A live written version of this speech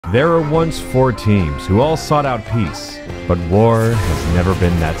There were once 4 teams who all sought out peace, but war has never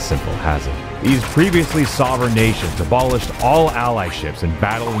been that simple, has it? These previously sovereign nations abolished all allyships and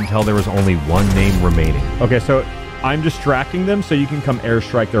battled until there was only one name remaining. Okay, so I'm distracting them so you can come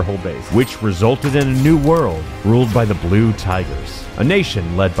airstrike their whole base. Which resulted in a new world ruled by the Blue Tigers, a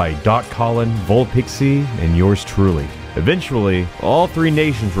nation led by Dot Colin, Volpixie, and yours truly. Eventually, all 3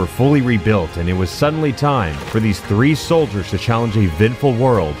 nations were fully rebuilt, and it was suddenly time for these 3 soldiers to challenge a vengeful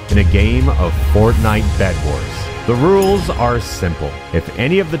world in a game of Fortnite Bed Wars. The rules are simple. If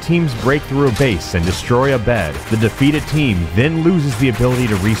any of the teams break through a base and destroy a bed, the defeated team then loses the ability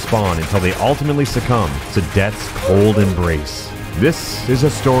to respawn until they ultimately succumb to death's cold embrace. This is a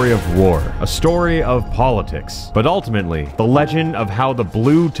story of war, a story of politics, but ultimately, the legend of how the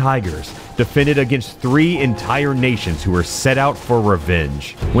Blue Tigers defended against 3 entire nations who were set out for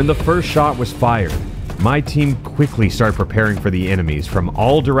revenge. When the first shot was fired, my team quickly started preparing for the enemies from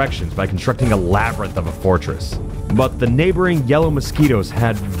all directions by constructing a labyrinth of a fortress. But the neighboring Yellow Mosquitoes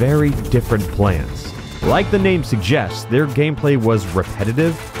had very different plans. Like the name suggests, their gameplay was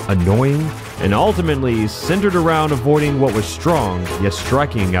repetitive, annoying, and ultimately centered around avoiding what was strong, yet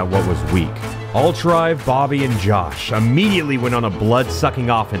striking at what was weak. Ultrive, Bobby, and Josh immediately went on a blood-sucking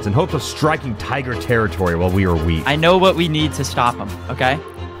offense in hopes of striking Tiger territory while we were weak. I know what we need to stop them, okay?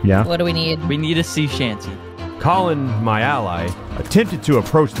 Yeah? What do we need? We need a sea shanty. Colin, my ally, attempted to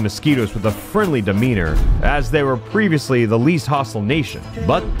approach the Mosquitoes with a friendly demeanor, as they were previously the least hostile nation.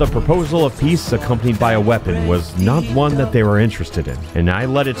 But the proposal of peace accompanied by a weapon was not one that they were interested in, and I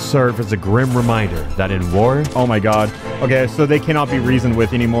let it serve as a grim reminder that in war, Oh my god. Okay, so they cannot be reasoned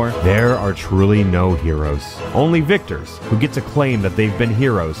with anymore. there are truly no heroes. Only victors who get to claim that they've been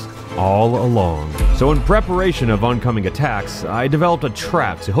heroes all along. So in preparation of oncoming attacks, I developed a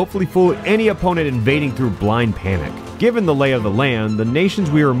trap to hopefully fool any opponent invading through blind panic. Given the lay of the land, the nations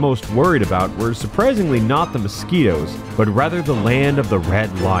we were most worried about were surprisingly not the Mosquitoes, but rather the land of the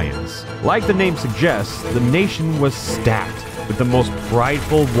Red Lions. Like the name suggests, the nation was stacked with the most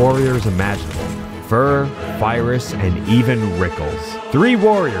prideful warriors imaginable. Fur, Virus, and even Rickles. 3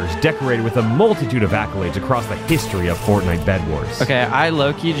 warriors decorated with a multitude of accolades across the history of Fortnite Bed Wars. Okay, I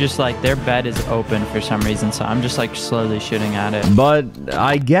low-key just like, their bed is open for some reason, so I'm just like slowly shooting at it. But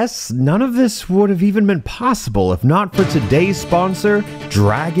I guess none of this would have even been possible if not for today's sponsor,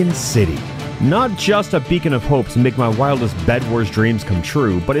 Dragon City. Not just a beacon of hope to make my wildest Bed Wars dreams come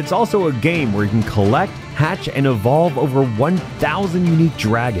true, but it's also a game where you can collect, hatch, and evolve over 1,000 unique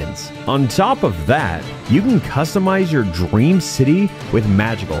dragons. On top of that, you can customize your dream city with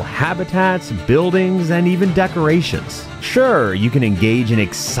magical habitats, buildings, and even decorations. Sure, you can engage in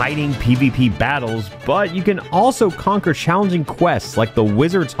exciting PvP battles, but you can also conquer challenging quests like the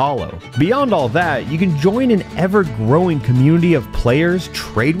Wizard's Hollow. Beyond all that, you can join an ever-growing community of players,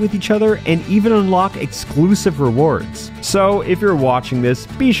 trade with each other, and even unlock exclusive rewards. So, if you're watching this,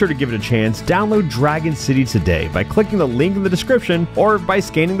 be sure to give it a chance. Download Dragon City today by clicking the link in the description or by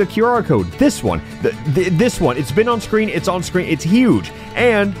scanning the QR code. This one, this one, it's been on screen, it's on screen, it's huge.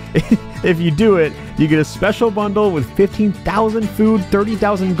 And if you do it, you get a special bundle with 15,000 food,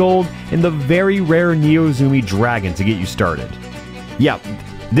 30,000 gold, and the very rare Neozumi dragon to get you started. Yeah,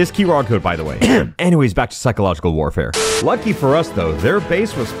 this QR code, by the way. Anyways, back to psychological warfare. Lucky for us, though, their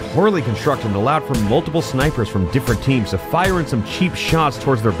base was poorly constructed and allowed for multiple snipers from different teams to fire in some cheap shots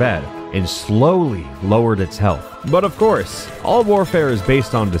towards their bed, and slowly lowered its health. But of course, all warfare is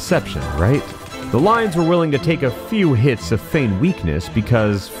based on deception, right? The Lions were willing to take a few hits to feign weakness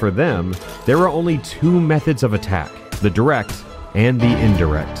because, for them, there were only 2 methods of attack, the direct and the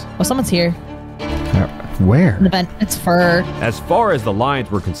indirect. Oh, someone's here. Where? The vent. It's Fur. As far as the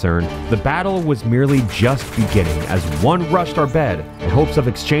Lions were concerned, the battle was merely just beginning as one rushed our bed in hopes of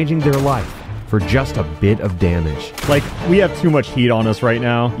exchanging their life for just a bit of damage. Like, we have too much heat on us right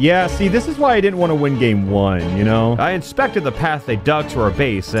now. Yeah, see, this is why I didn't want to win game 1, you know? I inspected the path they dug to our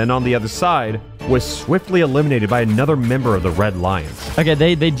base, and on the other side was swiftly eliminated by another member of the Red Lions. Okay,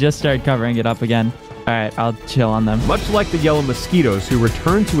 they just started covering it up again. Alright, I'll chill on them. Much like the Yellow Mosquitoes who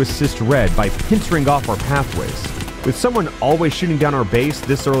returned to assist Red by pincering off our pathways. With someone always shooting down our base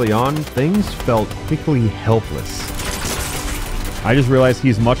this early on, things felt quickly helpless. I just realized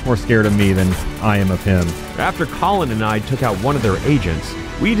he's much more scared of me than I am of him. After Colin and I took out one of their agents,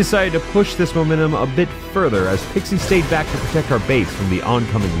 we decided to push this momentum a bit further as Pixie stayed back to protect our base from the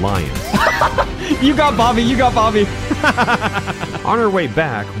oncoming Lions. You got Bobby, you got Bobby. On our way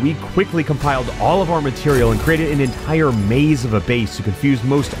back, we quickly compiled all of our material and created an entire maze of a base to confuse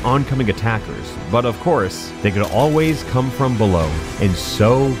most oncoming attackers. But of course, they could always come from below, and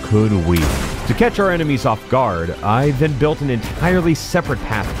so could we. To catch our enemies off guard, I then built an entirely separate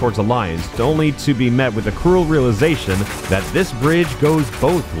path towards the lions, only to be met with the cruel realization that this bridge goes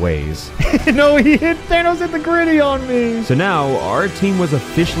both ways. No, Thanos hit the gritty on me. So now, our team was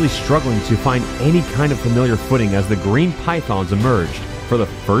officially struggling to find any kind of familiar footing as the green pythons emerged for the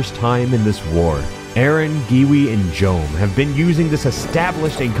first time in this war. Aaron, Giwi, and Jome have been using this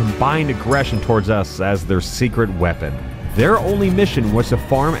established and combined aggression towards us as their secret weapon. Their only mission was to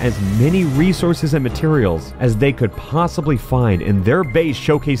farm as many resources and materials as they could possibly find, and their base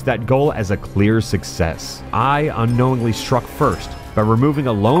showcased that goal as a clear success. I unknowingly struck first by removing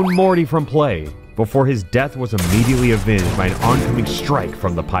a lone Morty from play, before his death was immediately avenged by an oncoming strike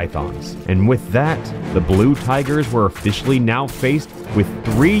from the pythons. And with that, the Blue Tigers were officially now faced with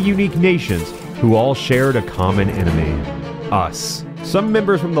 3 unique nations who all shared a common enemy: us. Some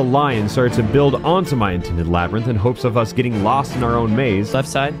members from the Lions started to build onto my intended labyrinth in hopes of us getting lost in our own maze. Left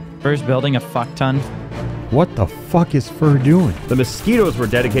side. Fur's building a fuck ton. What the fuck is Fur doing? The mosquitoes were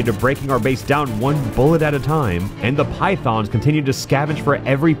dedicated to breaking our base down 1 bullet at a time, and the pythons continued to scavenge for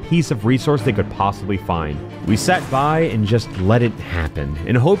every piece of resource they could possibly find. We sat by and just let it happen,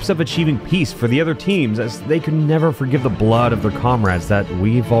 in hopes of achieving peace for the other teams, as they could never forgive the blood of their comrades that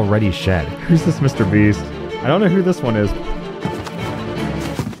we've already shed. Who's this Mr. Beast? I don't know who this one is.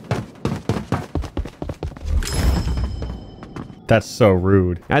 That's so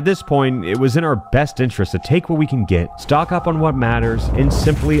rude. At this point, it was in our best interest to take what we can get, stock up on what matters, and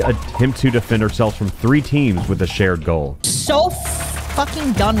simply attempt to defend ourselves from 3 teams with a shared goal. So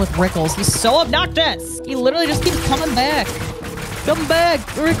fucking done with Rickles. He's so obnoxious. He literally just keeps coming back. Come back,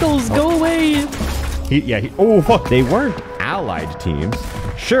 Rickles, go away. Oh, fuck. They weren't allied teams.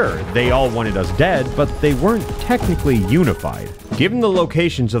 Sure, they all wanted us dead, but they weren't technically unified. Given the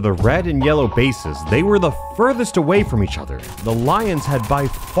locations of the red and yellow bases, they were the furthest away from each other. The Lions had by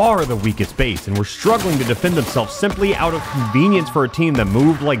far the weakest base and were struggling to defend themselves simply out of convenience for a team that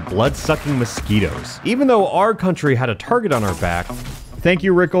moved like blood-sucking mosquitoes. Even though our country had a target on our back, Thank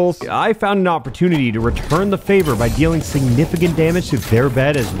you, Rickles. I found an opportunity to return the favor by dealing significant damage to their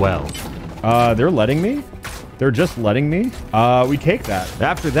bed as well. They're letting me? They're just letting me? We take that.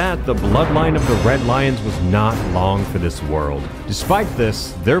 After that, the bloodline of the Red Lions was not long for this world. Despite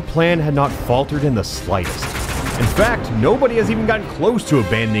this, their plan had not faltered in the slightest. In fact, nobody has even gotten close to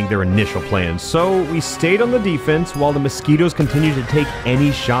abandoning their initial plan, so we stayed on the defense while the mosquitoes continued to take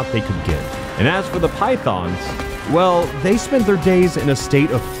any shot they could get. And as for the pythons, well, they spent their days in a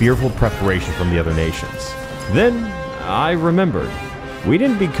state of fearful preparation from the other nations. Then, I remembered. We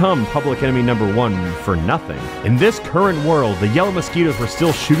didn't become public enemy number 1 for nothing. In this current world, the yellow mosquitoes were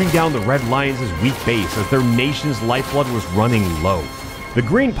still shooting down the red lions' weak base as their nation's lifeblood was running low. The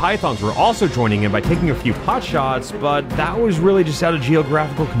green pythons were also joining in by taking a few pot shots, but that was really just out of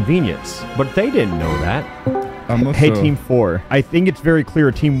geographical convenience. But they didn't know that. Hey, Team 4. I think it's very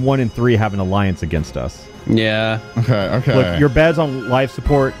clear Team 1 and 3 have an alliance against us. Yeah. Okay. Look, your bad's on live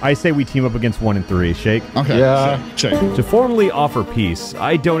support. I say we team up against 1 and 3. Shake? Okay. Yeah. Shake. To formally offer peace,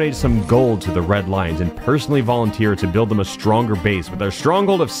 I donated some gold to the Red Lions and personally volunteered to build them a stronger base with their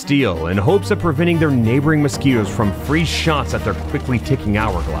stronghold of steel in hopes of preventing their neighboring mosquitoes from free shots at their quickly ticking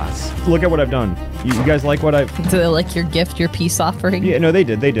hourglass. Look at what I've done. You guys like what I've... Do they like your gift, your peace offering? Yeah, no, they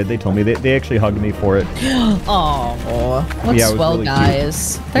did. They told me. They actually hugged me for it. Oh, what Yeah, it was swell really cute.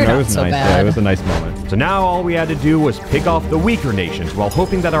 guys. They're It not was so nice. bad. Yeah, it was a nice moment. So now all we had to do was pick off the weaker nations while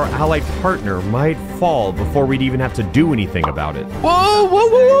hoping that our allied partner might fall before we'd even have to do anything about it. Whoa!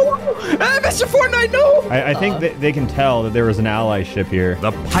 Mr. Fortnite, no! I think they can tell that there was an ally ship here.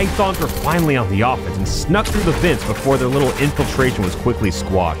 The pythons were finally on the offense and snuck through the vents before their little infiltration was quickly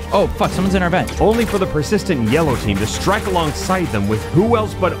squashed. Oh, fuck, someone's in our vent. Only for the persistent yellow team to strike alongside them with who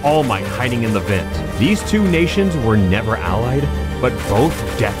else but All Might hiding in the vent. These 2 nations were never allied, but both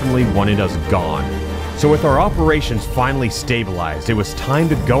definitely wanted us gone. So with our operations finally stabilized, it was time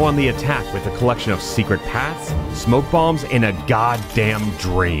to go on the attack with a collection of secret paths, smoke bombs, and a goddamn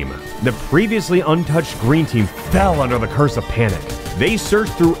dream. The previously untouched green team fell under the curse of panic. They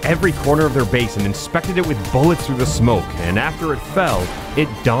searched through every corner of their base and inspected it with bullets through the smoke, and after it fell, it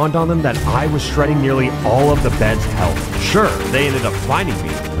dawned on them that I was shredding nearly all of the bed's health. Sure, they ended up finding me,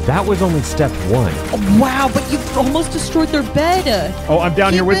 but that was only step 1. Oh, wow, but you almost destroyed their bed. Oh, I'm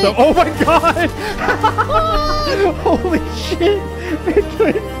down here with them. Oh my god! Holy shit! They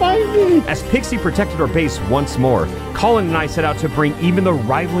couldn't find me! As Pixie protected our base once more, Colin and I set out to bring even the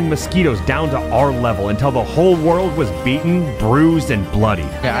rivaling mosquitoes down to our level until the whole world was beaten, bruised, and bloody.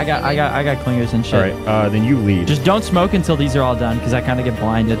 Yeah, I got clingers and shit. Alright, then you lead. Just don't smoke until these are all done, because I kind of get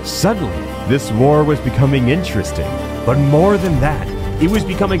blinded. Suddenly, this war was becoming interesting. But more than that, it was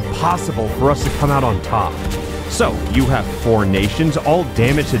becoming possible for us to come out on top. So, you have 4 nations, all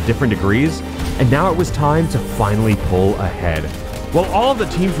damaged to different degrees, and now it was time to finally pull ahead. While all of the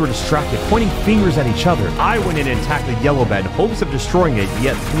teams were distracted, pointing fingers at each other, I went in and attacked the yellow bed in hopes of destroying it,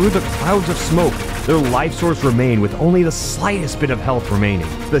 yet through the clouds of smoke, their life source remained with only the slightest bit of health remaining.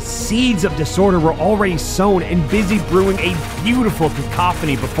 The seeds of disorder were already sown and busy brewing a beautiful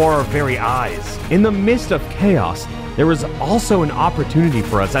cacophony before our very eyes. In the midst of chaos, there was also an opportunity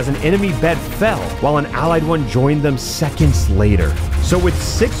for us as an enemy bed fell, while an allied one joined them seconds later. So with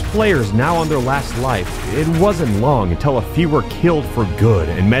 6 players now on their last life, it wasn't long until a few were killed for good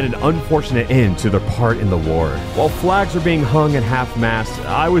and met an unfortunate end to their part in the war. While flags were being hung at half-mast,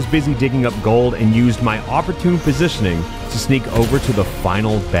 I was busy digging up gold and used my opportune positioning to sneak over to the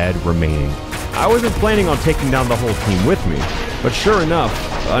final bed remaining. I wasn't planning on taking down the whole team with me, but sure enough,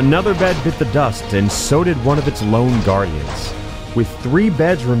 another bed bit the dust, and so did one of its lone guardians. With 3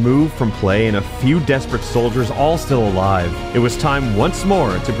 beds removed from play and a few desperate soldiers all still alive, it was time once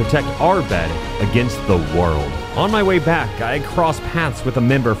more to protect our bed against the world. On my way back, I crossed paths with a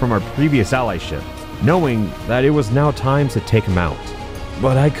member from our previous ally ship, knowing that it was now time to take him out.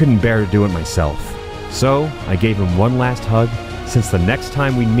 But I couldn't bear to do it myself, so I gave him one last hug, since the next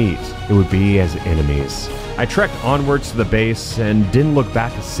time we meet, it would be as enemies. I trekked onwards to the base and didn't look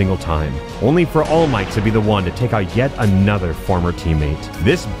back a single time, only for All Might to be the one to take out yet another former teammate.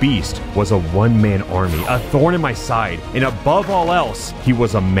 This beast was a one-man army, a thorn in my side, and above all else, he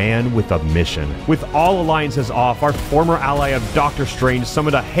was a man with a mission. With all alliances off, our former ally of Doctor Strange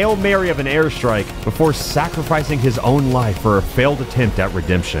summoned a Hail Mary of an airstrike before sacrificing his own life for a failed attempt at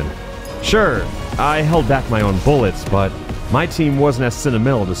redemption. Sure, I held back my own bullets, but my team wasn't as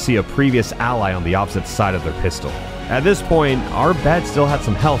sentimental to see a previous ally on the opposite side of their pistol. At this point, our bed still had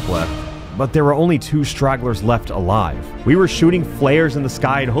some health left, but there were only 2 stragglers left alive. We were shooting flares in the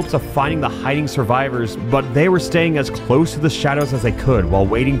sky in hopes of finding the hiding survivors, but they were staying as close to the shadows as they could while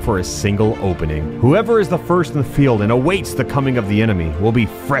waiting for a single opening. Whoever is the first in the field and awaits the coming of the enemy will be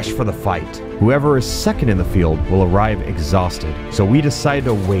fresh for the fight. Whoever is second in the field will arrive exhausted, so we decided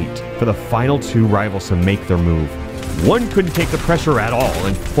to wait for the final 2 rivals to make their move. One couldn't take the pressure at all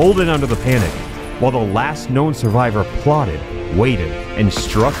and folded under the panic, while the last known survivor plotted, waited, and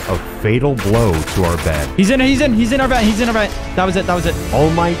struck a fatal blow to our bed. He's in our bed. That was it. All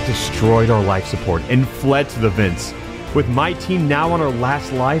Might destroyed our life support and fled to the vents. With my team now on our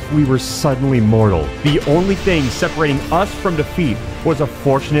last life, we were suddenly mortal. The only thing separating us from defeat was a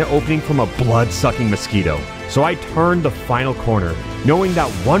fortunate opening from a blood-sucking mosquito. So I turned the final corner, knowing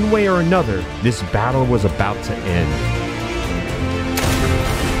that one way or another, this battle was about to end.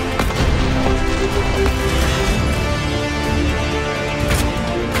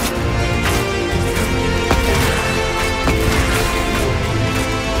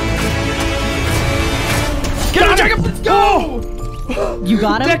 Let's go! You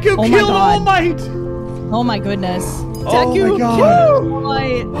got him? Deku Oh my killed god. All Might! Oh my goodness. Oh Deku my God. killed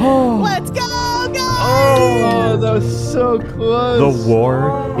All Might. Let's go, guys! Oh, that was so close. The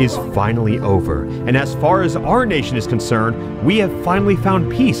war is finally over, and as far as our nation is concerned, we have finally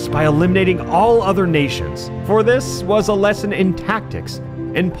found peace by eliminating all other nations. For this was a lesson in tactics,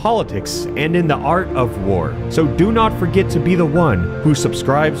 in politics, and in the art of war. So do not forget to be the one who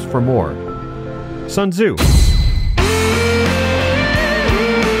subscribes for more. Sun Tzu.